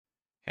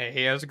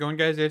Hey, how's it going,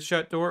 guys? It's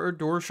Shut Door, or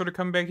Door Shutter,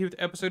 coming back here with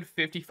episode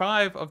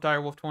 55 of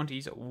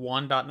Direwolf20's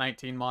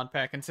 1.19 mod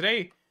pack. And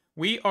today,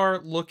 we are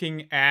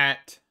looking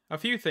at a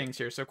few things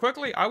here. So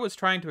quickly, I was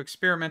trying to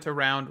experiment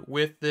around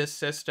with this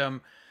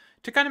system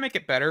to kind of make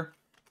it better.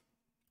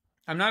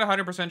 I'm not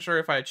 100% sure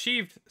if I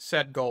achieved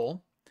said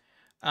goal,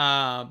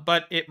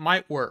 but it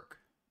might work.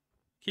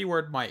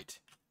 Keyword might.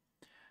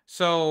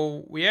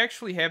 So we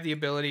actually have the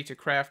ability to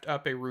craft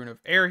up a Rune of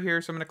Air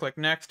here. So I'm going to click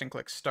Next and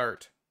click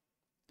Start.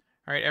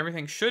 All right,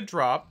 everything should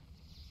drop.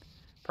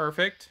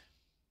 Perfect.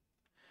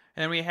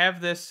 And we have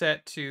this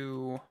set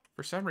to,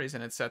 for some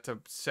reason, it's set to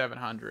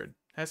 700.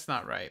 That's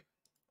not right.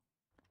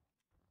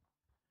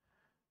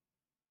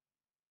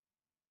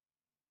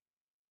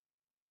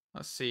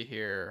 Let's see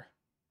here.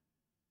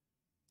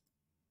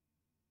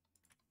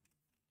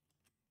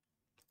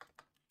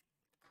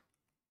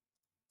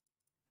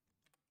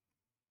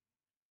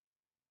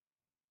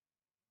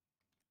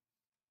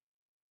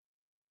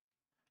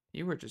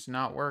 You were just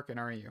not working,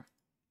 are you?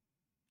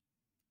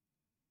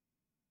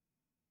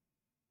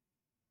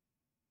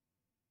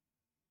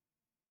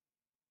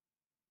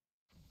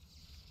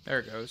 There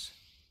it goes.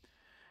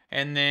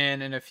 And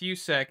then in a few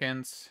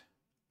seconds,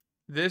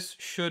 this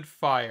should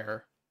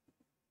fire.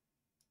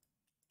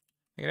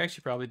 I could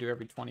actually probably do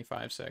every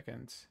 25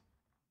 seconds.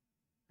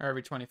 Or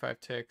every 25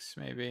 ticks,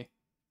 maybe.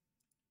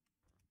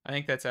 I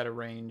think that's out of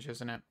range,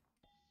 isn't it?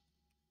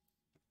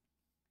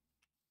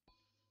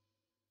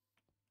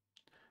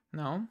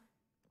 No.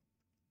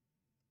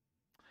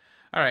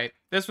 Alright,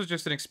 this was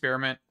just an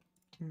experiment.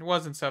 It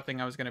wasn't something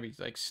I was going to be,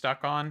 like,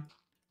 stuck on.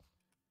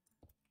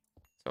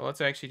 So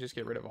let's actually just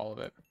get rid of all of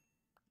it.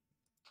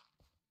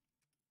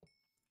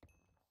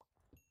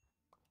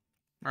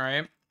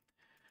 Alright.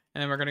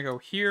 And then we're going to go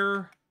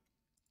here.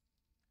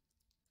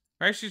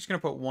 We're actually just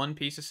going to put one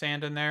piece of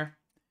sand in there.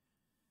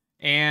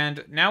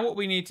 And now what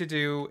we need to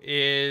do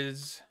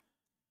is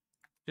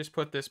just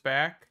put this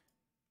back.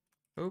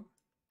 Oop.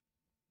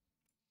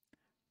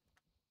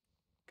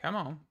 Come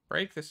on.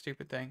 Break this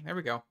stupid thing. There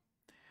we go.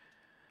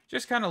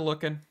 Just kind of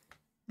looking.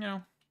 You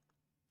know,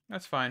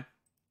 that's fine.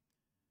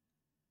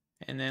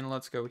 And then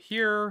let's go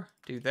here.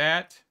 Do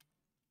that.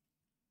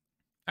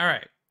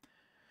 Alright.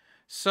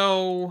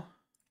 So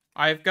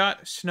I've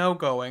got snow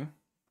going.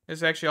 This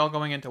is actually all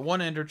going into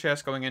one ender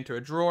chest, going into a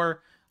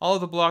drawer. All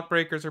of the block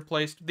breakers are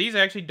placed. These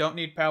actually don't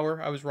need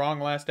power. I was wrong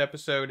last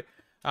episode.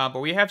 But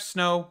we have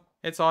snow.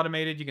 It's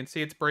automated. You can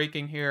see it's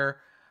breaking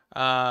here.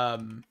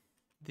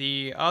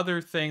 The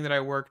other thing that I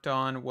worked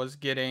on was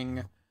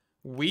getting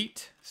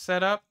wheat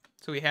set up.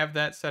 So we have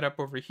that set up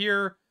over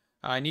here.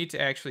 I need to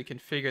actually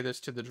configure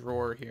this to the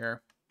drawer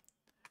here.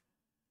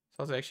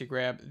 So let's actually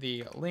grab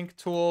the link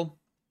tool.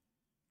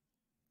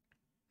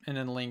 And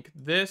then link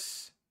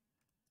this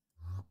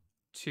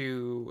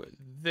to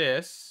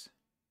this.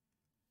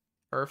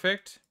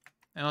 Perfect.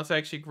 And let's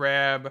actually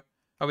grab...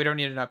 Oh, we don't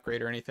need an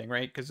upgrade or anything,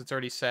 right? Because it's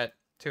already set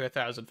to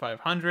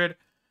 1,500.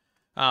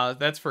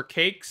 That's for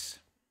cakes.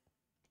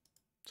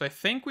 So I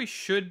think we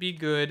should be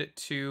good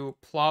to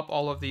plop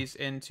all of these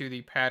into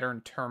the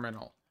pattern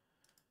terminal.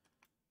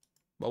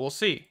 But we'll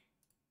see.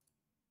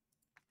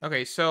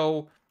 Okay,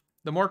 so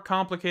the more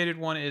complicated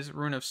one is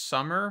Rune of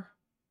Summer.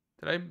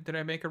 Did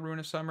I make a Rune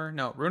of Summer?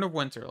 No, Rune of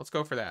Winter. Let's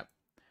go for that.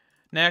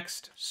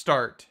 Next,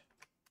 start.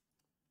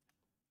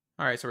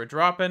 All right, so we're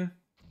dropping.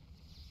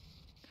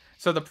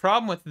 So the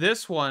problem with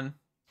this one...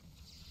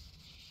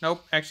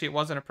 Nope, actually it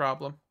wasn't a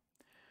problem.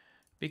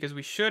 Because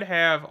we should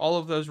have all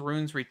of those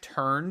runes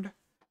returned.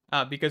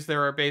 Because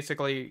there are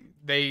basically...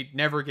 They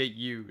never get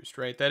used,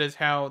 right? That is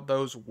how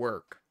those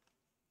work.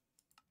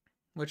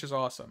 Which is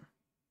awesome.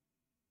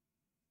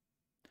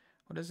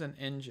 What is an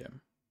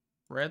engem?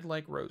 Red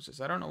like roses.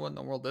 I don't know what in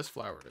the world this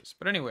flower is.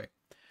 But anyway.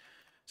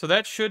 So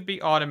that should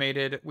be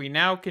automated. We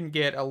now can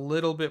get a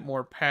little bit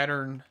more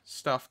pattern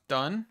stuff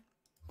done.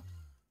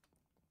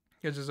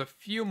 Because there's a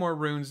few more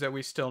runes that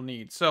we still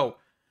need. So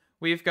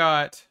we've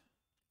got...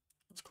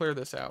 Let's clear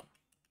this out.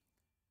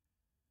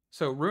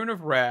 So Rune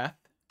of Wrath,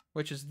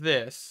 which is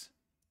this.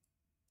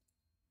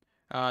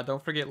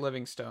 Don't forget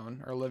Living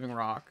Stone, or Living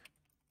Rock.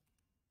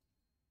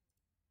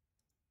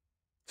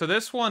 So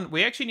this one,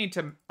 we actually need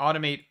to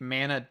automate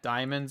mana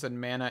diamonds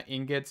and mana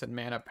ingots and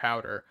mana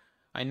powder.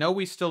 I know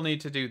we still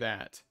need to do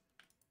that.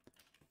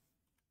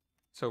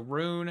 So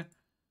rune.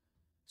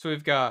 So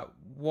we've got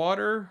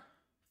water,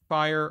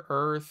 fire,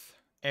 earth,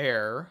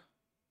 air.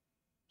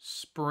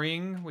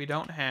 Spring we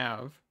don't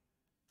have.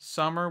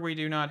 Summer we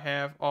do not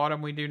have.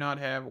 Autumn we do not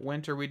have.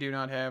 Winter we do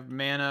not have.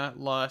 Mana,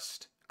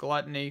 lust,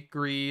 gluttony,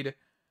 greed,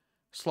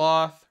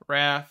 sloth,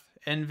 wrath,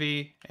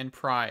 envy, and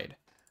pride.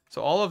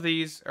 So all of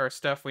these are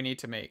stuff we need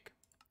to make.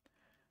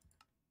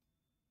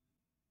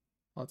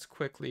 Let's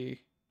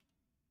quickly...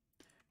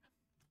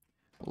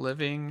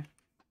 Living...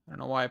 I don't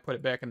know why I put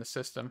it back in the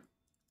system.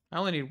 I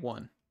only need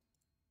one.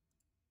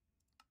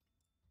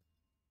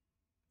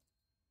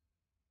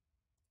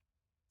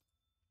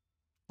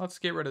 Let's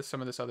get rid of some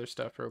of this other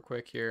stuff real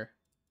quick here.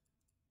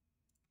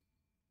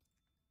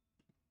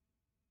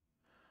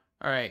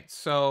 Alright,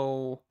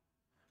 so...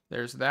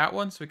 There's that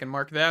one, so we can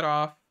mark that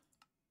off.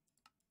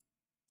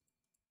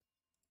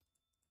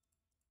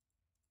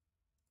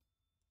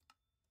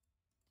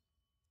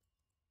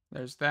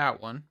 There's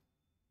that one.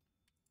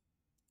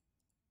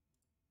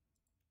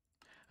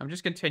 I'm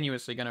just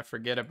continuously going to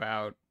forget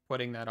about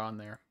putting that on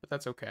there, but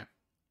that's okay.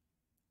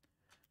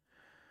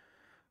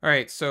 All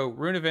right, so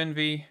Rune of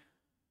Envy.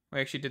 We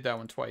actually did that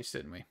one twice,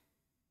 didn't we?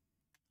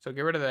 So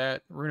get rid of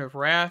that. Rune of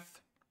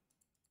Wrath.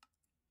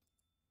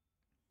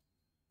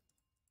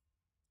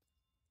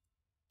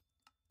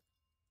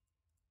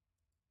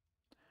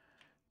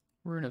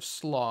 Rune of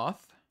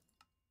Sloth.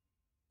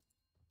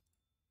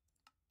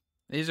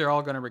 These are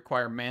all going to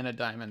require mana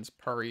diamonds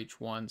per each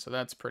one, so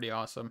that's pretty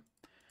awesome.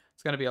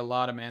 It's going to be a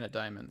lot of mana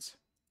diamonds.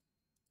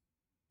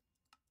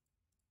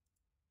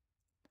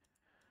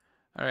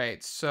 All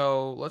right,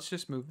 so let's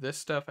just move this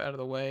stuff out of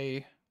the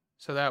way.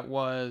 So that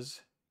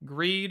was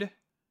Greed.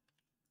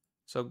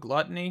 So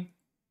Gluttony.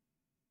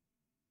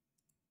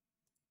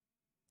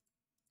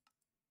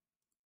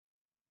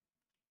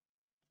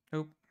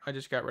 Oop, I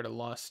just got rid of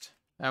Lust.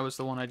 That was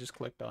the one I just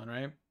clicked on,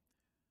 right?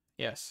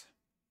 Yes.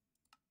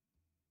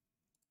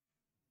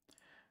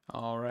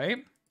 All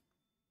right.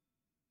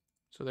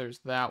 So there's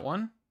that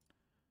one.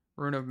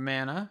 Rune of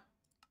Mana.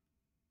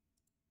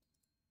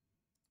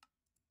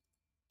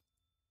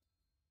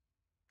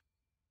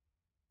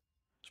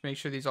 Just make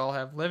sure these all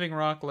have Living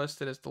Rock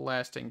listed as the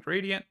last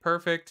ingredient.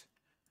 Perfect.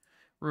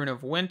 Rune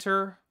of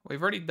Winter.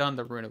 We've already done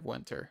the Rune of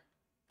Winter.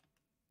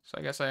 So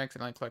I guess I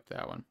accidentally clicked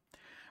that one.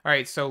 All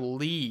right, so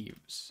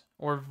leaves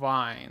or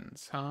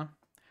vines, huh?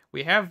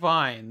 We have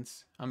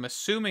vines. I'm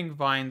assuming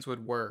vines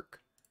would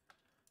work.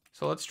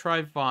 So let's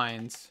try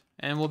vines.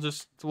 And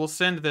we'll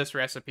send this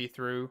recipe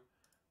through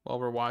while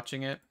we're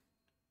watching it.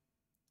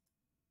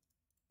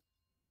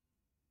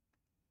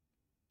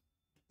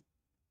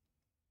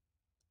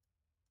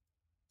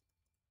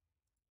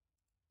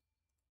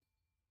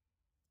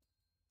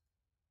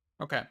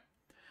 Okay.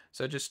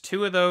 So just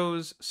 2 of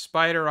those,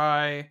 Spider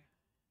Eye,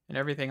 and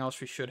everything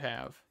else we should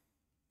have.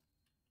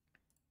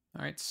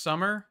 All right,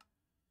 Summer.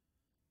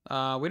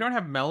 We don't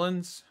have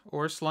melons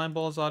or slime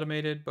balls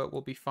automated, but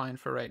we'll be fine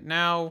for right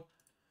now.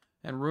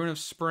 And Rune of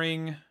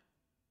Spring,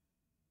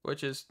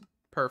 which is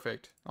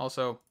perfect.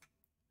 Also,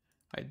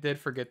 I did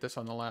forget this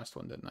on the last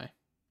one, didn't I?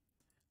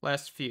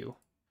 Last few.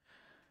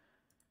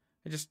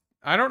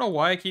 I don't know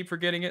why I keep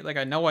forgetting it. Like,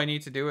 I know I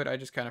need to do it, I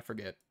just kind of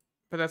forget.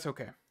 But that's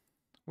okay.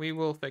 We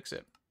will fix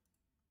it.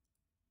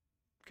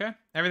 Okay,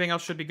 everything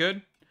else should be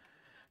good.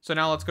 So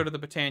now let's go to the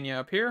Botania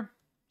up here.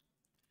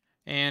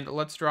 And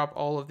let's drop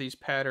all of these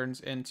patterns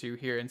into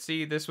here. And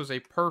see, this was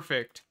a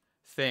perfect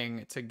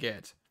thing to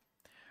get.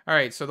 All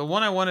right, so the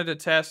one I wanted to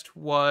test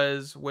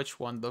was which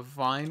one? The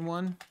vine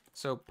one.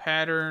 So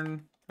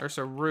pattern, or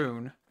so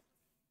rune,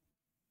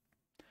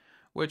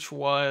 which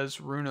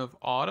was Rune of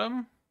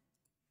Autumn.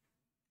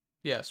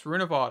 Yes, Rune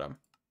of Autumn.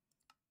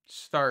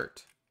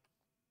 Start.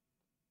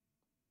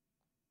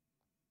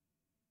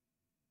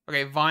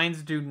 Okay,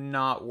 vines do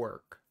not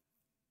work.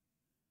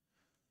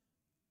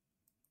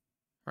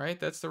 Right,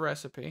 that's the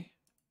recipe.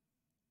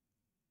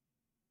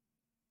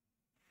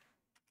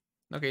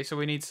 Okay, so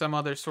we need some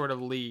other sort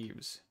of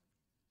leaves.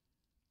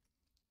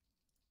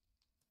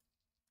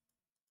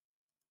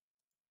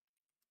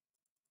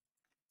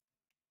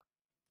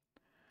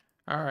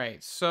 All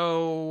right,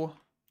 so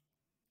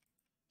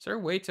is there a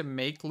way to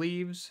make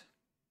leaves?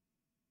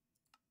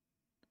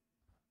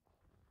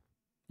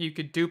 You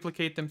could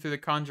duplicate them through the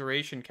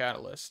Conjuration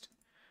Catalyst,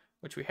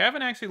 which we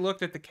haven't actually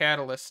looked at the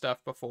Catalyst stuff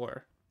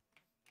before.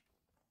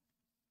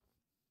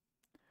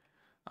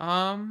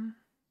 You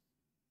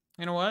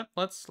know what?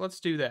 Let's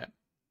do that.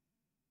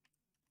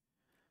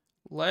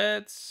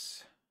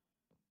 Let's...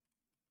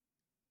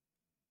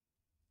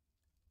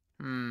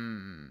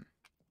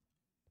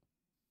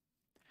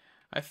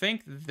 I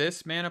think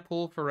this mana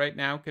pool for right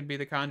now could be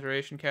the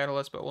Conjuration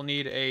Catalyst, but we'll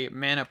need a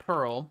Mana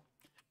Pearl.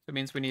 So it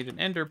means we need an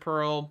Ender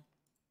Pearl.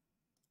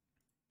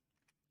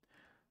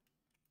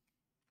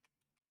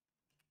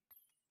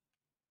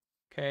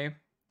 Okay.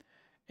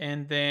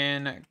 And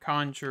then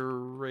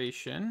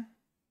Conjuration.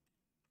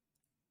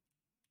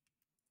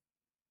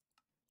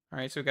 All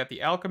right, so we've got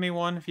the Alchemy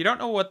one. If you don't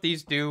know what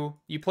these do,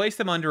 you place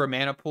them under a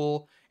mana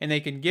pool, and they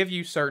can give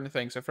you certain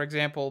things. So, for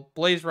example,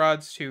 Blaze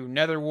Rods to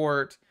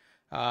Netherwart,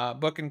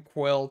 Book and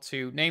Quill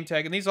to Name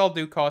Tag, and these all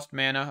do cost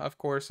mana, of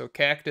course. So,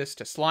 Cactus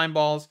to Slime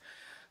Balls.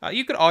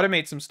 You could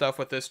automate some stuff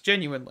with this,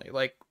 genuinely.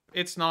 Like,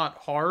 it's not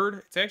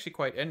hard. It's actually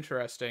quite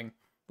interesting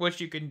what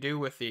you can do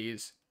with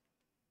these.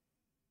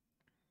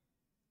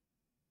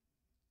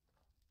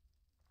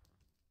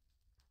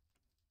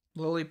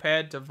 Lily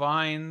Pad to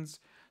Vines.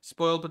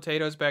 Spoiled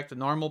potatoes back to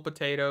normal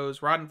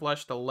potatoes, rotten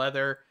flesh to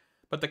leather.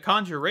 But the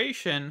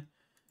Conjuration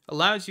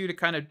allows you to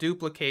kind of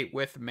duplicate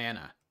with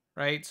mana,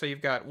 right? So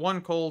you've got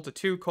 1 coal to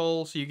 2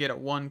 coal, so you get it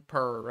 1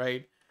 per,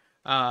 right?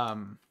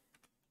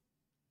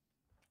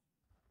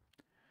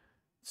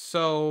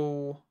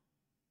 So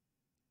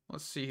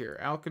let's see here.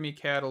 Alchemy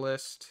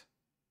Catalyst.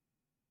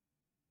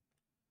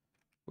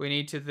 We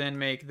need to then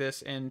make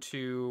this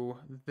into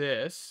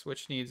this,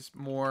 which needs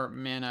more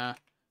mana.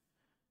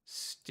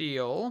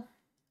 Steel.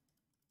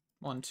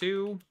 1,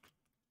 2.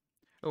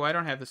 Oh, I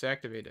don't have this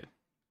activated.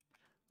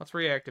 Let's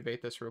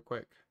reactivate this real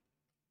quick.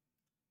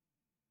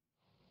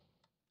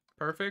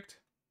 Perfect.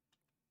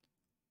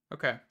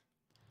 Okay.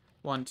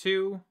 1,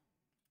 2.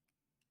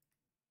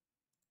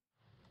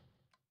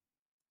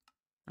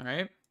 All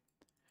right.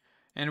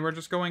 And we're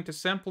just going to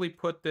simply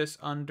put this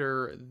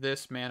under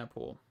this mana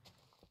pool.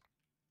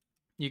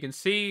 You can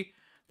see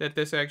that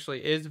this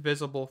actually is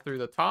visible through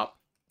the top,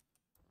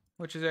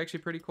 which is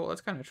actually pretty cool.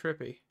 That's kind of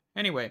trippy.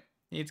 Anyway,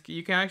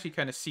 you can actually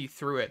kind of see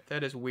through it.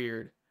 That is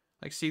weird.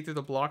 Like, see through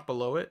the block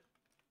below it.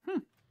 All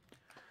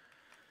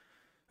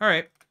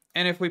right.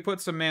 And if we put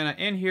some mana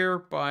in here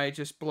by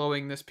just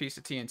blowing this piece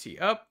of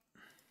TNT up,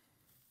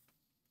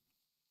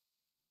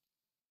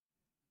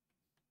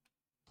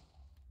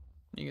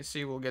 you can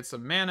see we'll get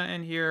some mana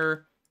in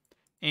here.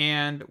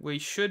 And we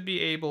should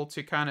be able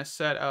to kind of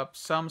set up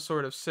some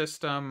sort of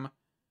system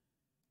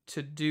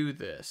to do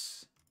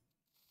this.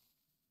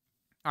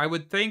 I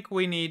would think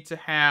we need to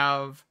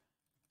have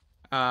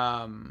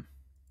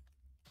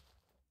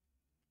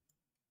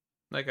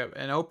like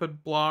an open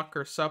block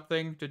or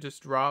something to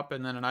just drop,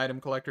 and then an item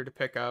collector to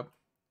pick up.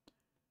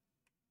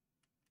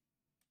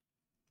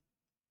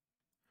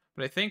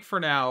 But I think for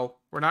now,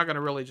 we're not going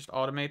to really just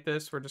automate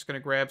this. We're just going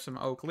to grab some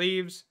oak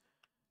leaves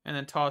and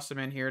then toss them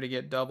in here to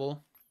get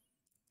double.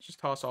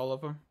 Just toss all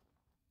of them.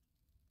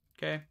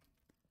 Okay.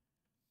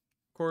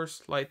 Of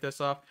course, light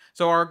this up.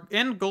 So our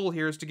end goal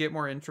here is to get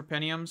more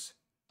intrapeniums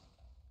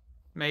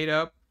made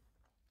up.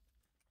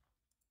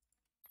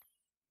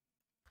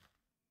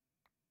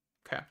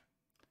 Okay.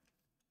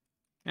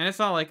 And it's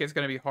not like it's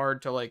going to be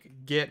hard to, like,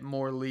 get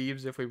more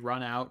leaves if we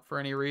run out for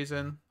any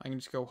reason. I can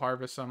just go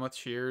harvest some with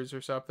shears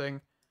or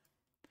something.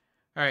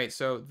 All right,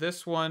 so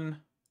this one...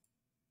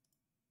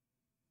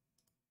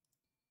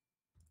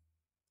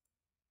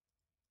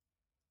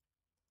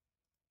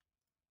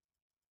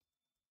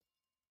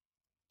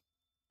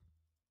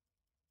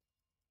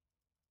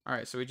 All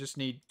right, so we just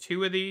need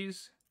 2 of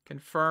these.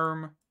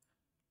 Confirm.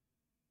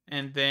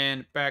 And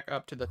then back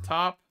up to the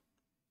top.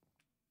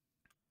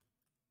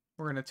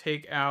 We're going to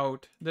take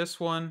out this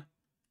one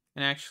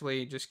and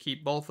actually just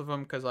keep both of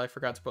them because I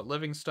forgot to put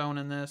living stone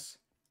in this.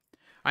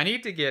 I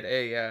need to get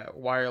a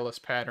wireless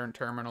pattern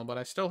terminal, but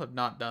I still have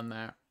not done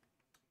that.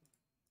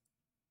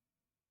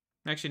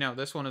 Actually, no,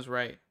 this one is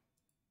right.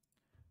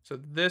 So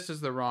this is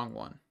the wrong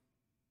one.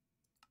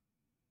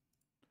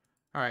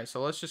 All right,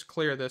 so let's just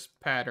clear this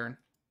pattern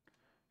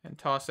and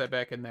toss that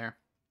back in there.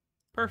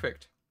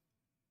 Perfect.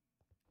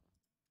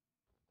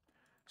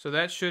 So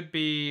that should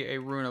be a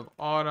Rune of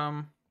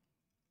Autumn.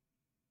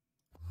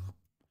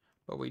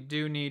 But we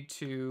do need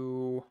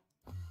to...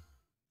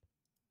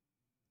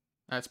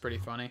 That's pretty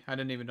funny. I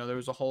didn't even know there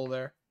was a hole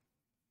there.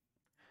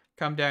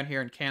 Come down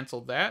here and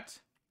cancel that.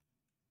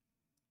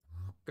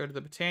 Go to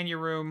the Botania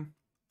room.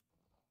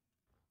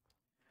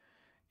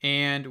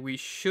 And we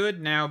should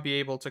now be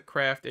able to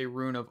craft a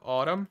Rune of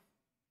Autumn.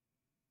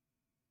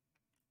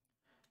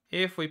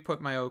 If we put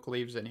my oak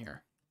leaves in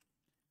here.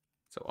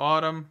 So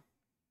Autumn.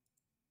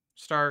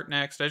 Start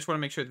next. I just want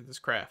to make sure that this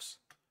crafts.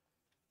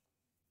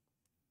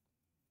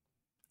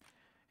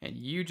 And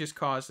you just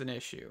caused an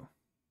issue.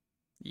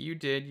 You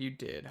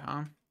did,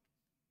 huh?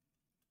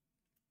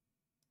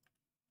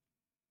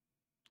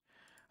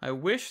 I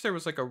wish there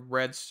was like a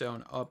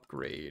redstone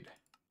upgrade.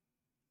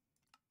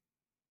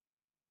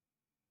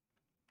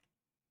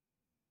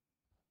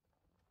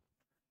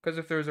 Because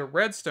if there's a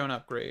redstone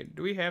upgrade,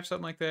 do we have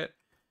something like that?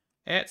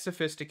 At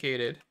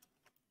sophisticated.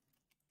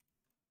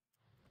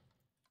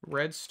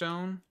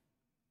 Redstone?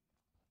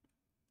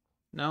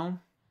 No?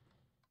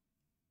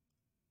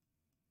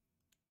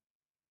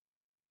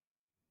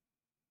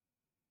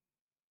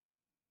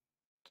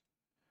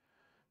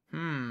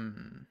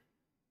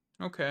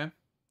 Okay.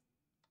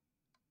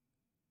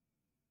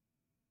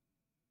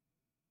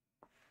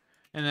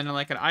 And then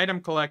like an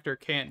item collector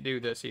can't do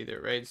this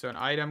either, right? So an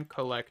item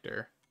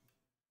collector.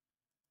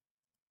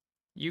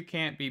 You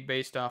can't be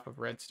based off of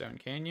redstone,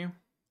 can you?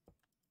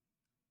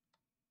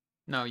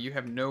 No, you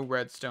have no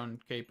redstone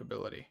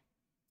capability.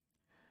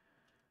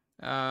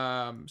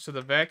 So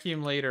the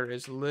vacuum lader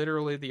is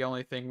literally the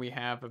only thing we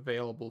have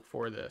available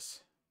for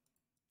this.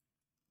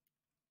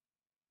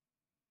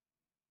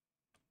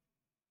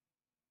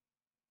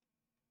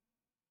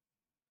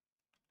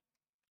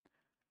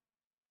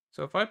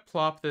 So if I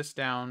plop this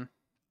down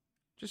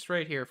just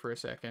right here for a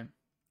second,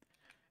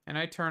 and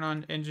I turn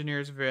on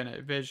Engineer's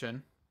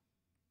Vision,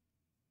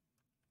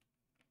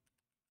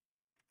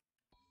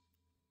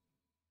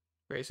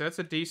 okay, so that's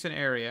a decent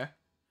area,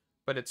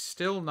 but it's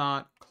still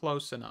not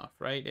close enough,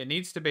 right? It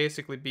needs to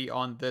basically be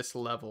on this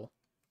level.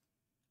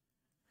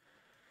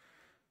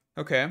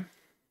 Okay.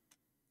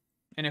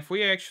 And if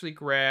we actually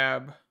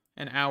grab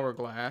an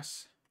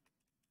hourglass,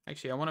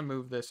 actually, I want to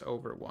move this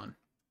over one.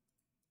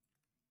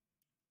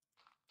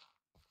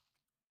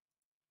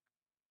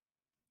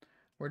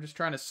 We're just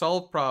trying to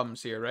solve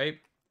problems here, right?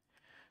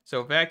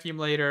 So vacuum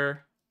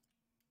lader,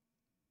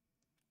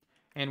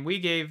 and we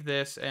gave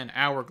this an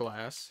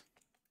hourglass.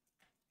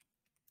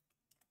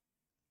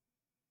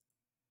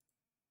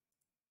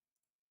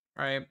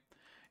 Right?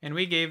 And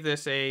we gave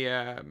this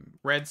a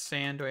red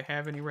sand. Do I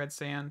have any red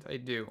sand? I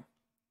do.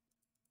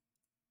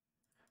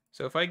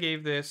 So if I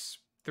gave this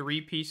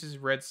 3 pieces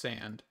of red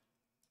sand,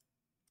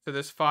 so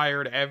this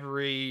fired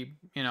every,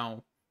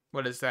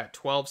 what is that,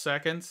 12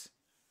 seconds?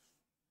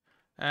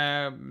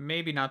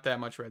 Maybe not that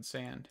much red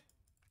sand.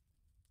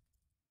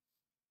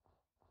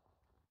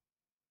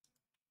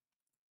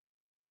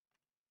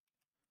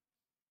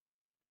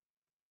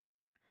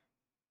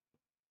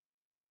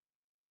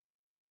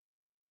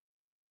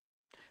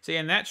 See,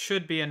 and that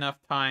should be enough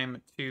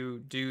time to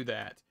do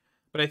that.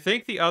 But I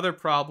think the other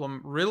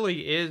problem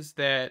really is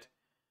that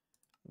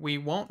we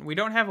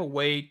don't have a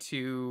way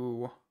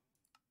to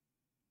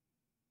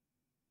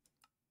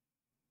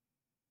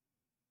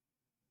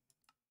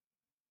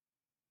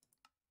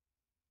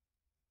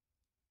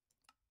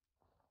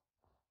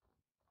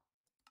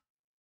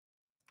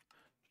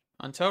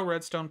until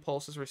redstone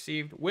pulse is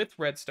received with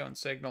redstone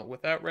signal.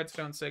 Without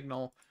redstone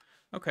signal,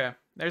 okay,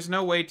 there's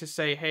no way to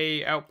say,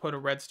 hey, output a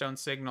redstone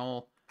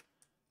signal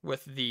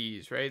with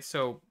these, right?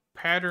 So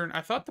pattern,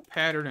 I thought the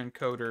pattern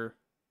encoder,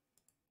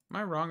 am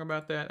I wrong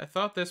about that? I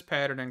thought this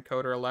pattern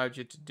encoder allowed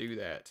you to do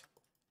that.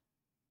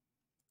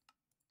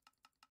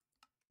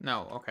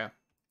 No, okay.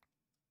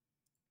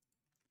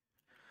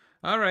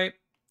 All right.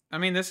 I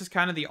mean, this is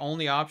kind of the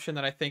only option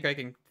that I think I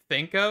can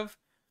think of.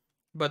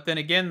 But then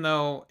again,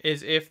 though,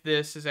 is if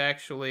this is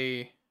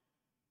actually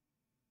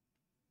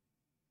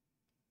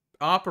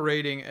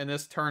operating and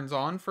this turns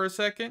on for a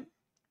second,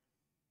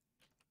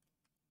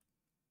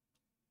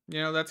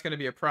 that's going to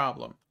be a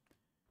problem.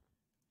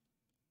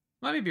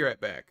 Let me be right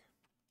back.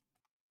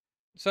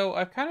 So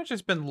I've kind of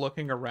just been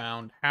looking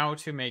around how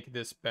to make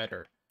this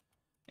better.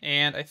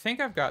 And I think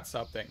I've got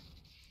something.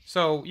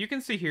 So you can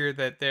see here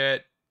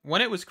that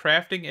when it was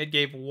crafting, it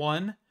gave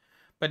 1.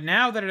 But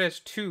now that it has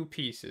 2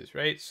 pieces,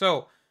 right?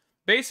 So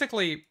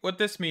basically what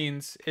this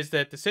means is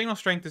that the signal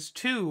strength is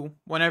 2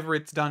 whenever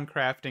it's done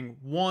crafting,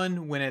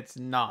 1 when it's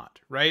not,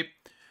 right?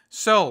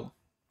 So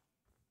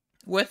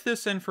with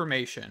this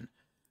information,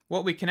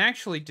 what we can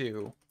actually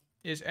do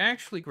is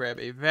actually grab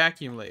a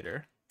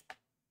vacuumlator,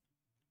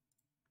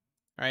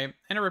 right,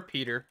 and a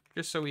repeater,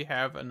 just so we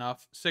have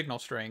enough signal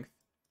strength.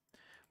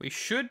 We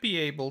should be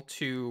able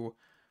to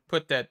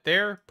put that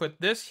there,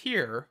 put this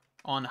here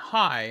on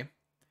high,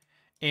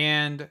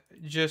 and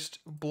just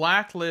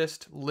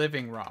blacklist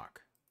living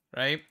rock,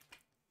 right?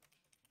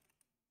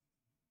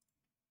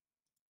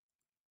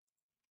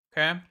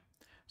 Okay,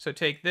 so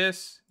take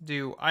this,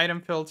 do item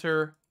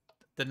filter,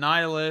 the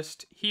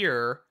nihilist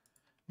here,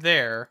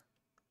 there.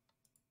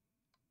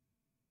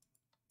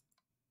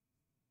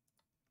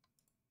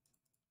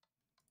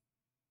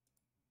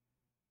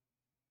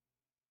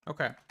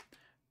 Okay.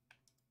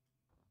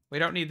 We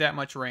don't need that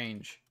much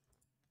range,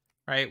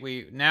 right?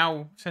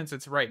 Now, since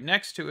it's right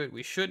next to it,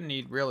 we shouldn't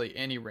need really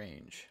any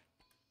range.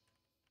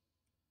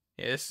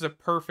 Yeah, this is a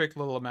perfect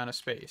little amount of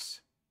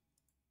space.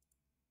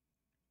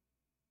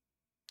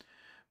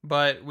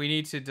 But we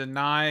need to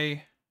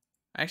deny...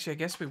 Actually, I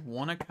guess we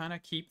want to kind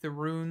of keep the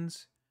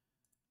runes.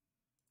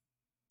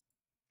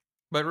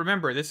 But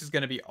remember, this is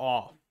going to be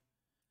off.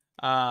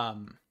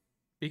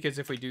 Because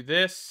if we do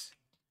this,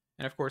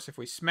 and of course if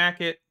we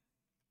smack it,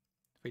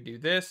 if we do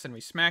this and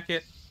we smack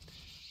it,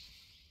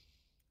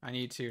 I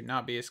need to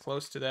not be as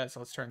close to that, so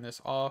let's turn this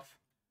off.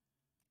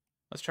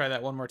 Let's try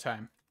that one more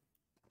time.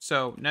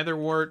 So, nether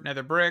wart,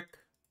 nether brick.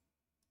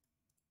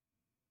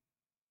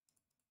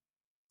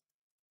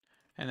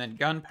 And then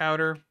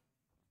gunpowder.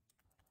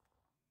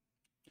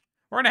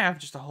 We're going to have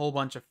just a whole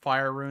bunch of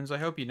fire runes. I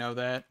hope you know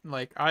that.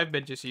 Like, I've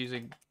been just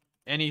using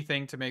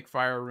anything to make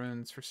fire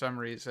runes for some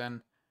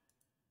reason.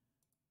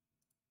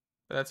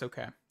 But that's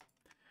okay.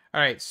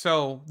 Alright,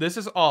 so this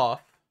is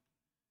off.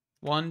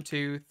 1,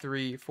 2,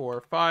 3,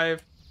 4,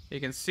 5. You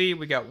can see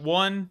we got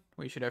 1.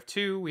 We should have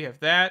 2. We have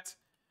that.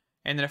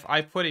 And then if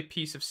I put a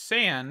piece of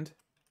sand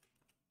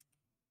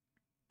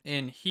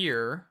in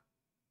here...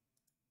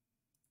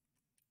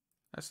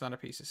 That's not a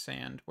piece of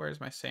sand. Where's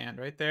my sand?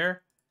 Right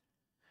there.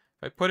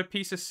 If I put a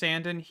piece of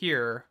sand in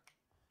here,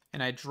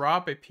 and I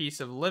drop a piece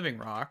of living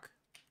rock,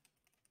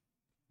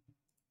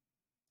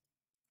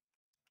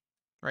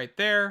 right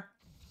there,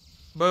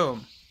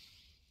 boom.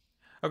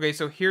 Okay,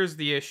 so here's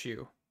the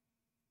issue.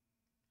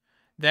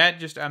 That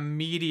just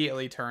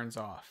immediately turns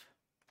off.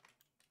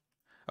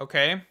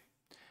 Okay,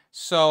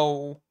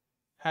 so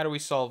how do we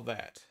solve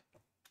that?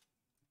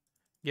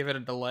 Give it a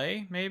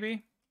delay,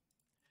 maybe?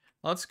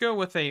 Let's go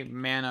with a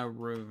mana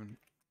rune.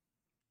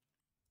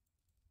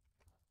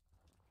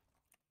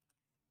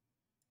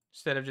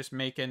 Instead of just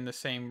making the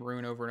same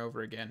rune over and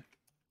over again.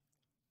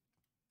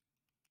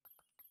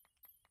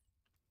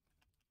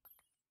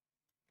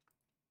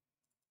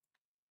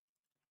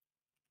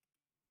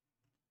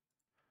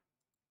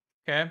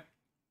 Okay.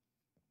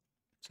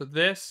 So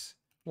this,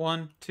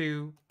 1,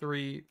 2,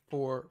 3,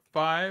 4,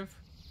 5.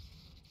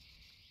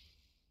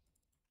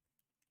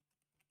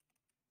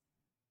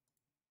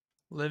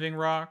 Living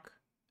rock.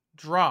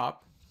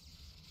 Drop.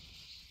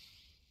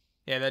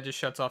 Yeah, that just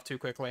shuts off too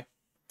quickly.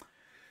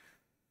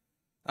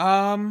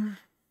 I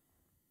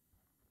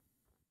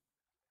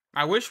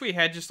wish we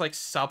had just like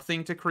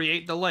something to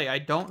create delay. I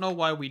don't know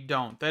why we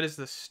don't. That is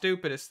the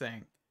stupidest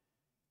thing.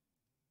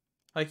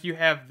 Like, you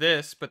have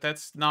this, but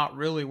that's not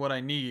really what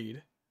I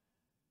need.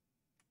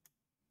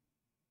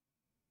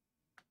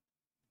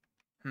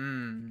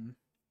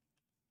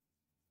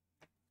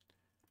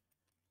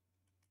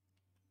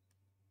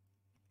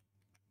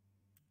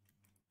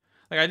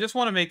 Like, I just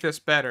want to make this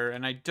better,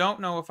 and I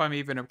don't know if I'm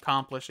even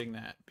accomplishing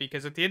that.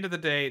 Because at the end of the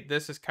day,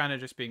 this is kind of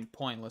just being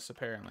pointless,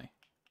 apparently.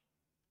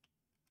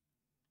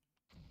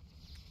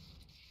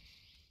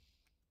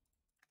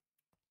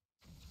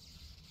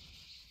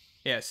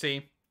 Yeah,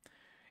 see?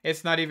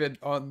 It's not even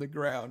on the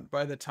ground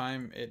by the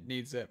time it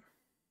needs it.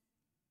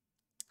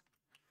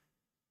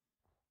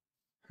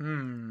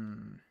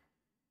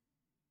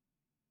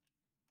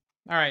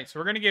 Alright, so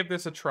we're going to give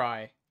this a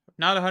try.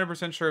 Not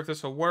 100% sure if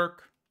this will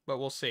work, but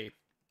we'll see.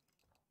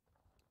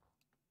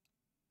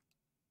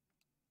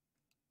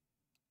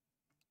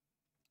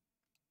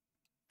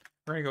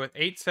 We're going to go with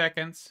 8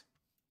 seconds.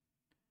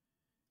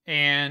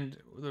 And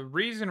the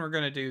reason we're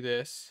going to do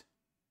this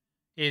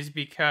is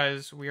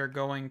because we are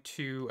going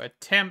to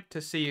attempt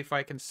to see if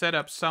I can set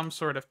up some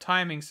sort of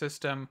timing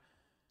system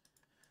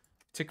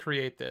to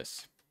create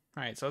this.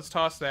 Alright, so let's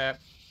toss that.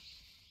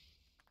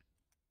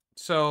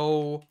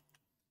 So,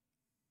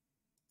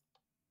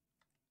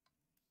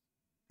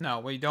 no,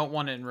 we don't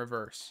want it in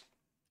reverse.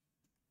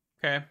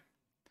 Okay.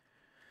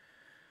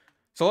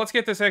 So let's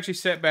get this actually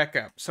set back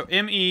up. So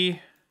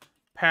ME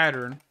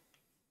pattern,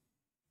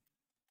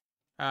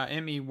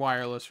 ME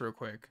wireless real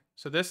quick.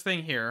 So this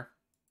thing here,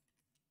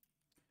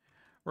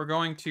 we're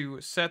going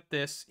to set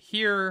this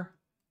here.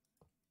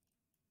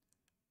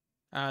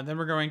 Then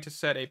we're going to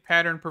set a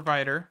pattern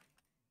provider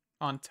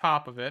on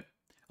top of it.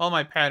 All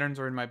my patterns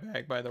are in my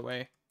bag, by the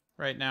way,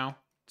 right now.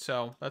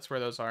 So that's where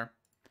those are.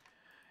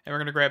 And we're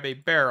going to grab a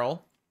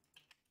barrel.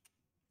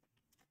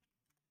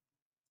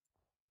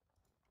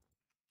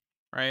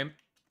 Right?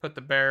 Put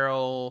the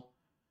barrel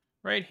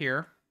right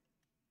here.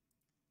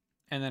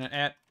 And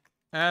then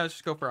let's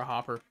just go for a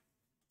hopper.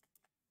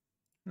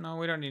 No,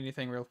 we don't need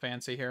anything real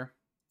fancy here.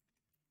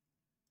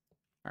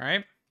 All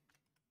right.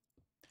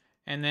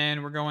 And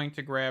then we're going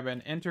to grab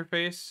an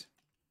interface.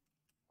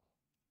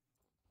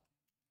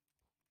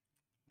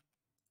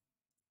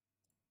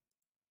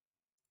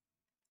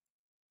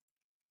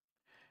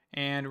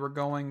 And we're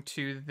going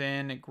to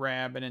then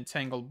grab an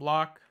entangled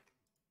block.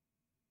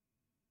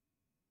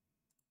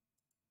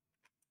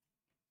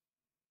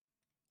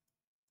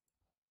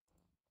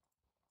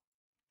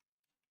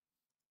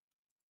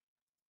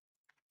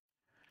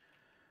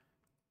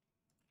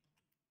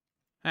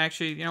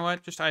 Actually, you know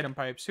what? Just item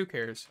pipes. Who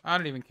cares? I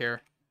don't even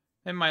care.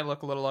 It might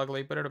look a little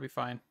ugly, but it'll be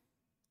fine.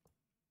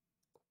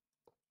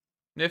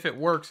 If it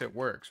works,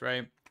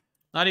 right?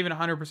 Not even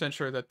 100%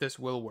 sure that this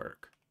will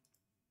work.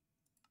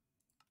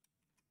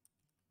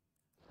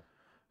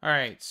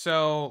 Alright,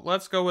 so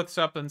let's go with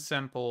something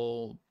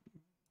simple.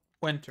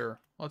 Winter.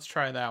 Let's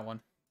try that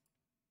one.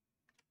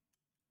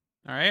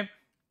 Alright.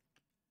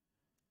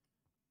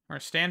 We're going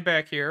to stand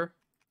back here.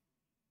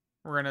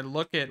 We're going to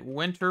look at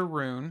Winter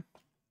Rune.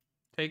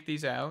 Take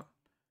these out.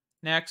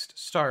 Next,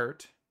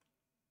 start.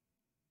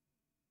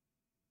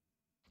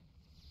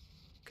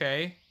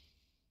 Okay.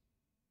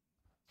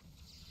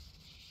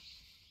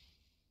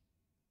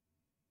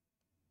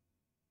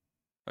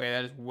 Okay,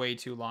 that is way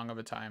too long of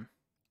a time.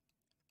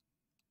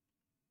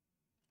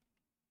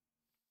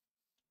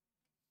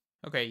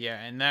 Okay, yeah,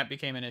 and that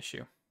became an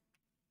issue.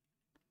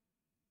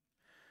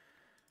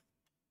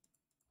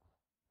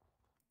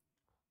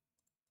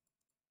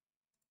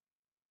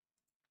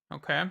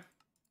 Okay.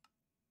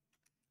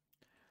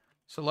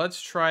 So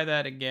let's try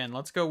that again.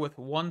 Let's go with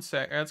 1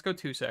 sec. Let's go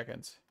 2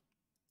 seconds.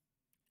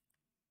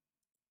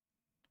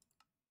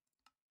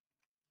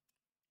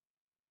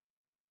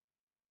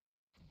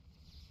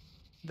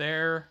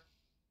 There.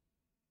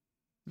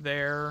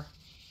 There.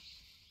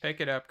 Pick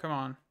it up. Come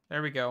on.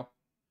 There we go.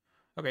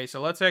 Okay, so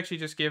let's actually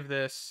just give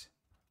this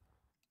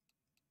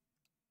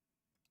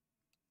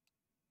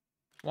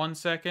 1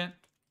 second.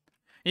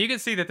 And you can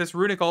see that this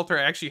Runic Altar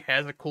actually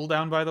has a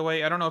cooldown, by the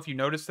way. I don't know if you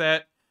noticed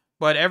that,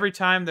 but every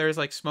time there's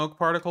like smoke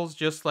particles,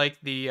 just like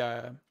the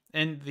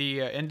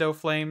endo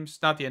flames,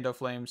 not the endo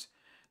flames,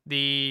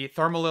 the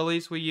thermal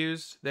lilies we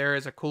used, there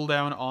is a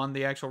cooldown on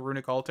the actual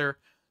Runic Altar.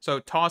 So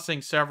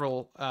tossing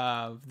several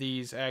of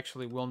these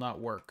actually will not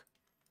work.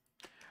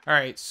 All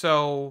right,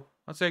 so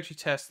let's actually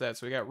test that.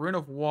 So we got Rune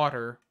of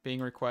Water being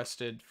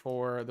requested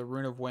for the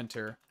Rune of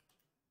Winter.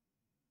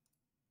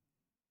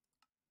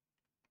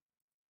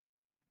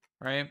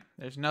 Right?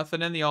 There's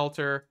nothing in the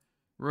altar.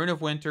 Rune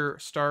of Winter,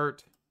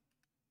 start.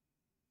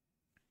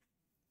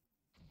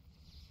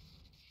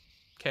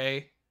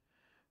 Okay.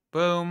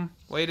 Boom.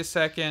 Wait a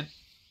second.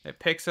 It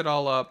picks it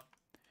all up.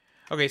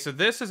 Okay, so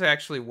this is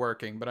actually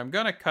working, but I'm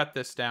going to cut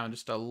this down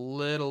just a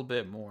little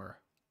bit more.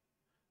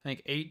 I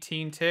think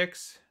 18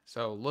 ticks,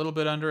 so a little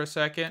bit under a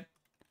second.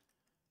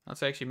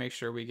 Let's actually make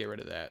sure we get rid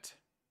of that.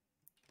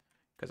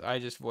 Because I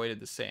just voided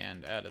the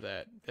sand out of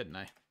that, didn't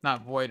I?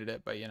 Not voided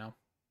it, but you know.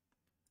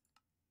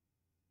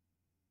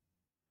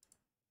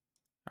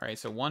 All right,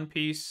 so one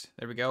piece.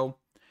 There we go.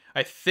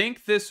 I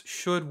think this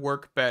should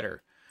work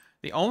better.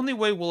 The only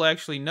way we'll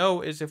actually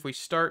know is if we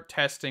start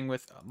testing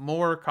with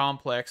more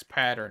complex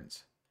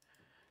patterns.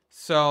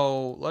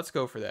 So let's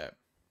go for that.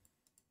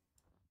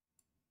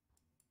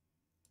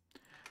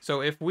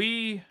 So if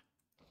we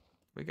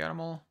got them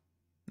all?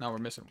 No, we're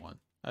missing one.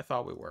 I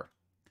thought we were.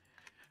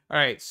 All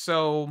right,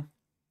 so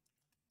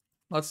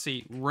let's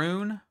see.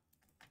 Rune.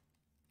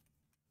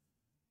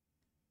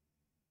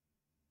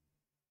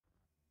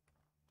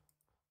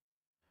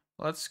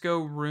 Let's go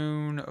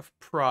Rune of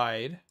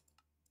Pride.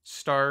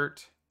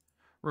 Start.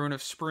 Rune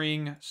of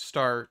Spring.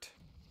 Start.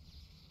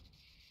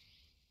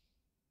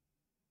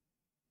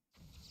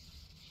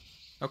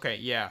 Okay,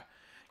 yeah.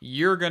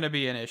 You're going to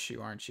be an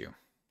issue, aren't you?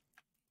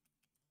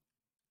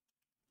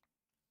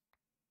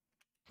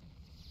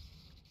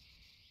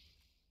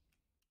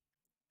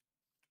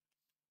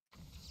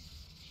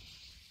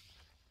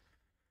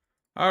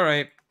 All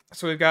right.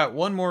 So we've got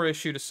one more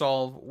issue to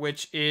solve,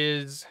 which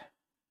is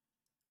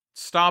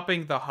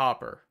stopping the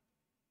hopper.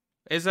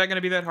 Is that going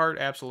to be that hard?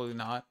 Absolutely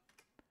not.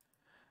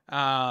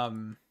 I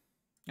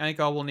think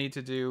all we'll need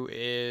to do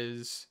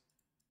is...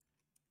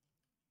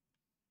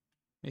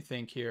 Let me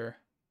think here.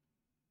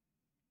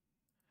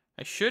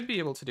 I should be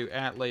able to do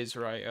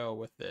 @laser.io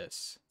with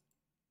this.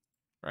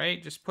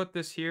 Right? Just put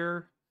this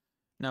here.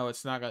 No,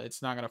 it's not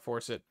gonna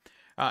force it.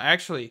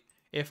 Actually,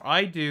 if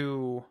I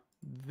do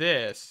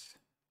this,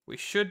 we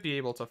should be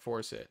able to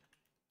force it.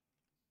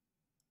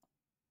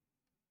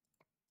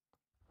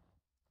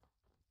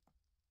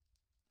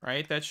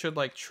 Right? That should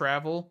like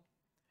travel.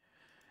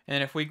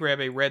 And if we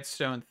grab a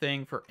redstone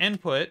thing for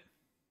input,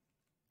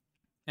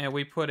 and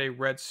we put a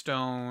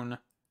redstone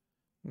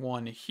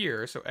one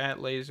here, so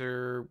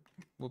 @laser,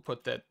 we'll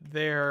put that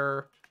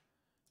there.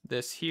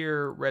 This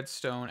here,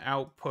 redstone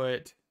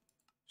output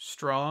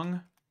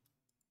strong.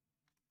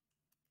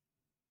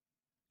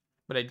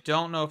 But I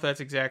don't know if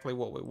that's exactly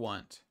what we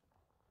want.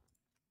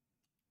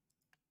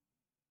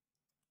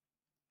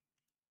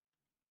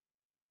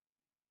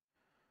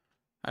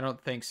 I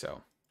don't think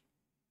so.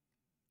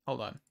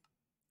 Hold on.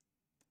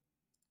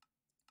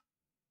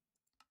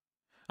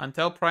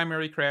 Until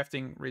primary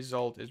crafting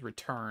result is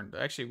returned.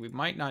 Actually, we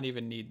might not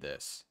even need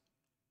this.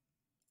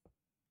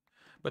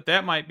 But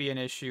that might be an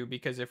issue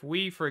because if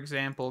we, for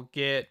example,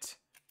 get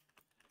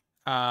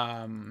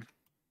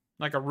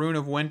like a Rune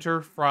of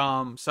Winter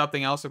from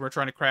something else and we're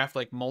trying to craft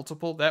like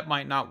multiple, that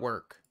might not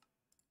work.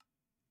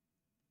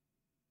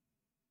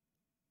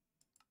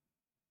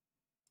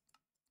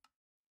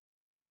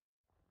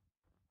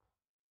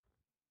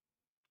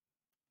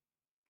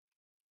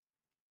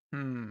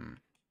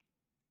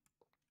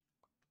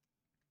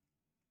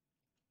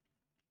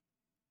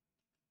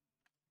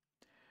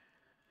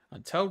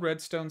 Until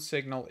redstone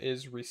signal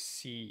is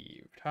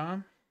received, huh?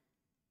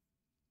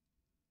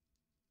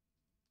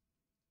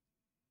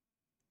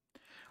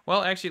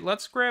 Well, actually,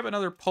 let's grab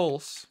another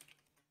pulse.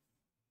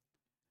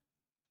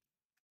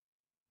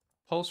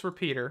 Pulse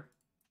repeater.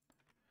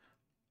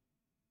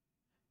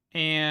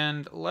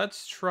 And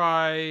let's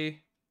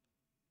try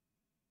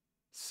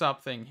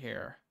something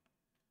here.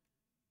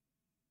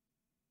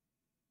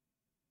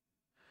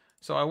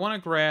 So I want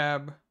to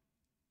grab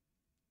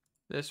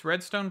this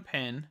redstone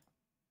pin.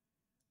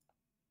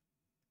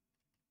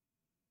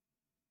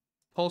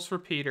 Pulse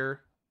repeater.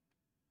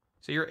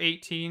 So you're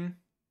 18.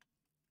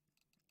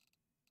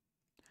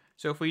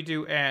 So if we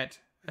do at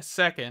a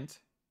second,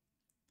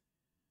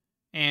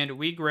 and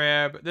we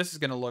grab... This is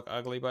going to look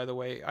ugly, by the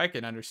way. I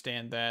can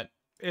understand that.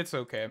 It's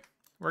okay.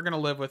 We're going to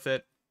live with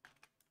it.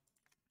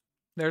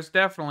 There's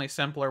definitely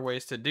simpler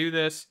ways to do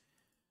this.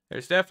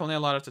 There's definitely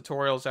a lot of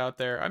tutorials out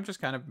there. I'm just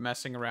kind of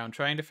messing around,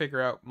 trying to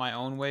figure out my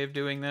own way of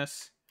doing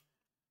this.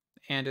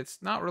 And it's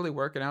not really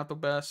working out the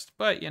best,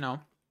 but, you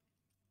know.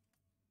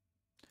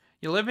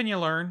 You live and you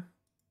learn.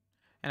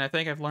 And I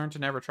think I've learned to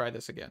never try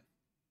this again.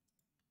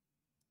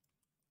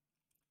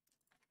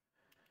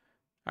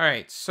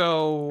 Alright,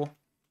 so...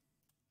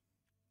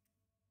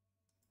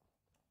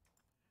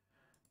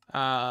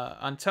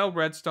 until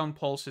redstone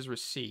pulse is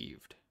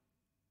received.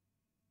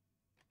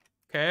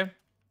 Okay.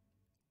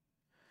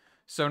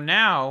 So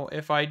now,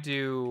 if I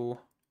do...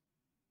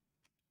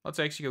 Let's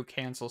actually go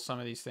cancel some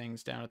of these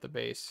things down at the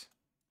base.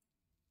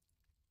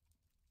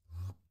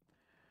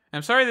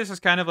 I'm sorry this is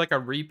kind of like a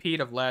repeat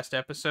of last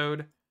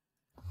episode.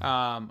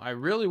 I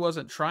really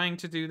wasn't trying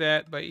to do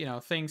that, but, you know,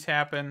 things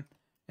happen.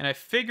 And I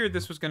figured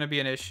this was going to be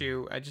an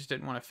issue. I just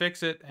didn't want to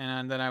fix it,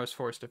 and then I was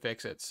forced to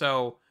fix it.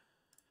 So...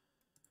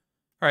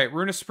 Alright,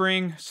 Rune of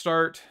Spring,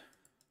 start.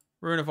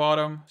 Rune of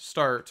Autumn,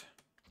 start.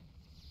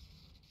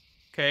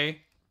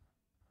 Okay.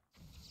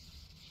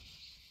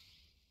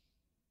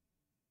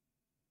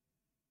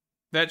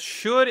 That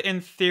should,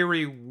 in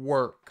theory,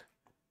 work.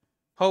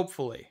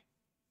 Hopefully.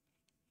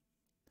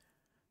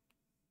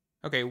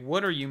 Okay,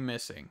 what are you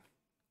missing?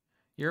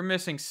 You're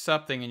missing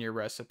something in your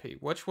recipe.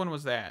 Which one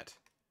was that?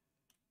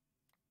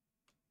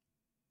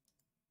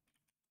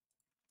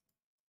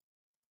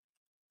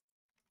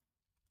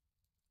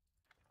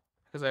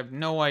 Because I have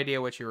no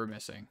idea what you were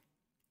missing.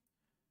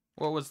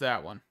 What was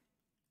that one?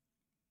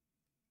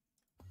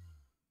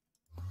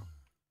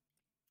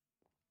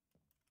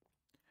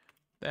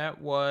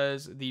 That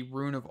was the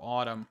Rune of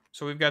Autumn.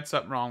 So we've got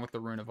something wrong with the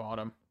Rune of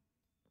Autumn.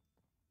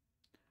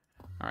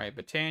 All right,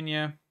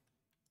 Britannia.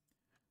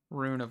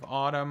 Rune of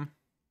Autumn.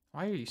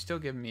 Why are you still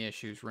giving me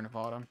issues, Rune of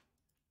Autumn?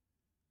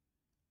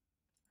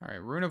 All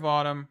right, Rune of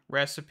Autumn,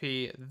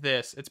 recipe,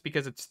 this. It's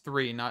because it's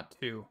 3, not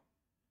 2.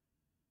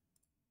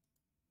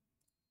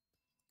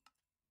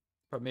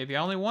 But maybe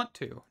I only want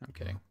 2. I'm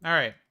kidding. All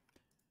right.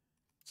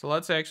 So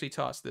let's actually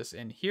toss this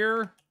in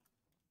here.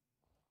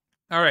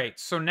 All right,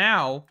 so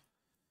now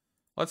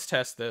let's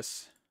test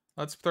this.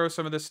 Let's throw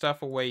some of this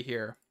stuff away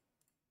here.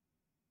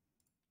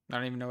 I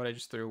don't even know what I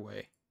just threw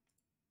away.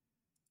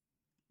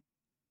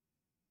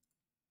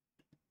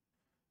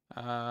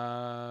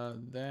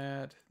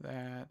 That.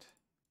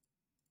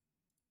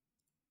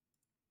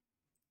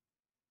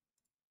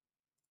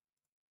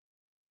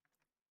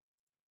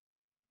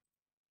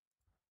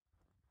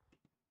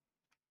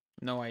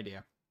 No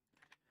idea.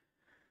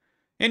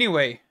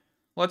 Anyway,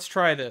 let's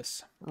try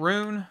this.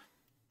 Rune.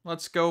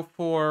 Let's go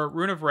for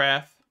Rune of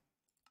Wrath.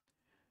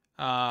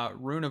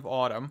 Rune of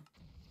Autumn.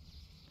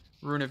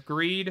 Rune of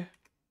Greed.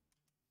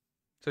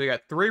 So we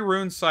got 3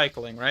 runes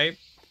cycling, right?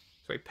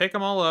 So we pick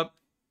them all up.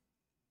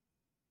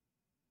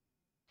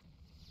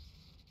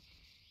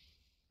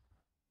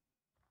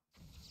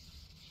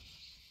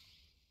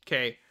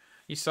 Okay,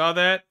 you saw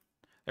that?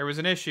 There was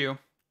an issue.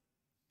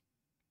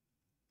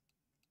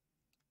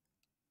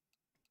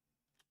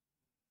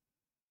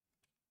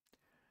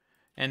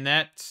 And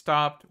that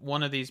stopped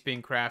one of these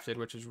being crafted,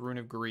 which is Rune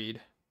of Greed.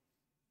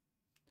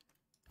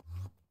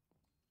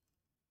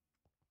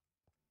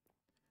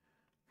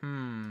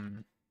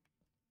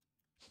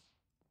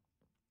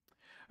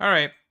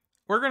 Alright,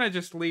 we're going to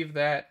just leave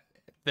that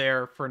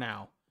there for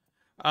now.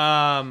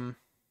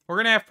 We're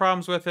going to have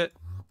problems with it.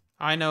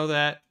 I know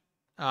that.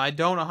 I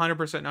don't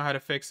 100% know how to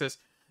fix this.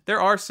 There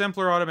are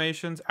simpler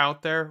automations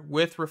out there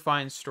with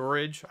refined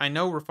storage. I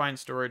know refined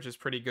storage is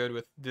pretty good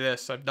with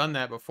this. I've done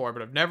that before,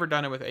 but I've never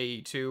done it with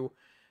AE2,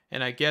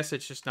 and I guess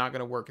it's just not going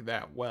to work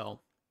that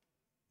well.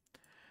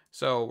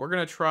 So we're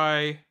going to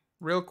try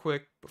real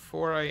quick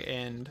before I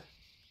end.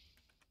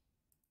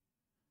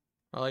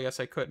 Well, I guess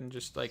I couldn't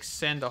just like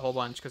send a whole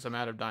bunch because I'm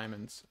out of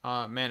diamonds.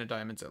 Mana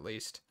diamonds at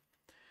least.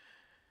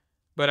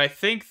 But I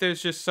think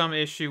there's just some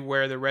issue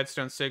where the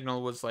redstone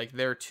signal was like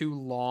they're too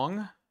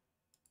long.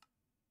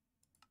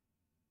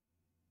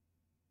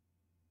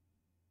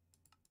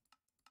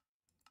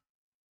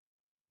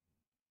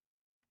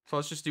 So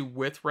let's just do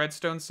with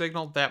redstone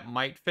signal. That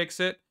might fix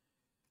it.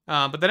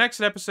 But the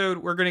next episode,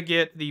 we're going to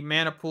get the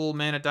mana pool,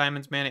 mana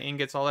diamonds, mana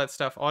ingots, all that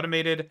stuff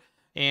automated.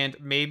 And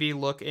maybe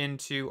look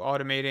into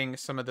automating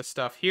some of the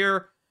stuff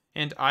here.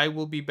 And I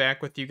will be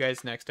back with you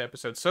guys next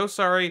episode. So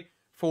sorry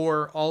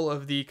for all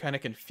of the kind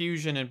of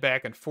confusion and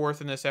back and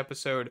forth in this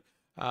episode.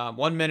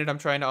 1 minute I'm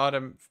trying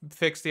to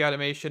fix the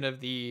automation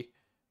of the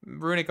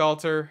Runic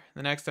Altar.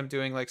 The next I'm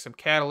doing like some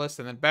catalyst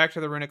and then back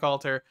to the Runic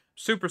Altar.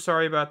 Super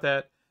sorry about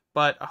that.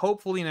 But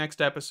hopefully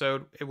next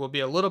episode it will be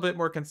a little bit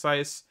more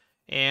concise.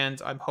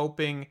 And I'm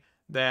hoping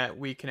that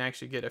we can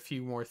actually get a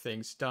few more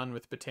things done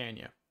with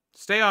Britannia.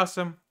 Stay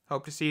awesome.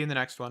 Hope to see you in the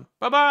next one.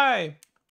 Bye-bye!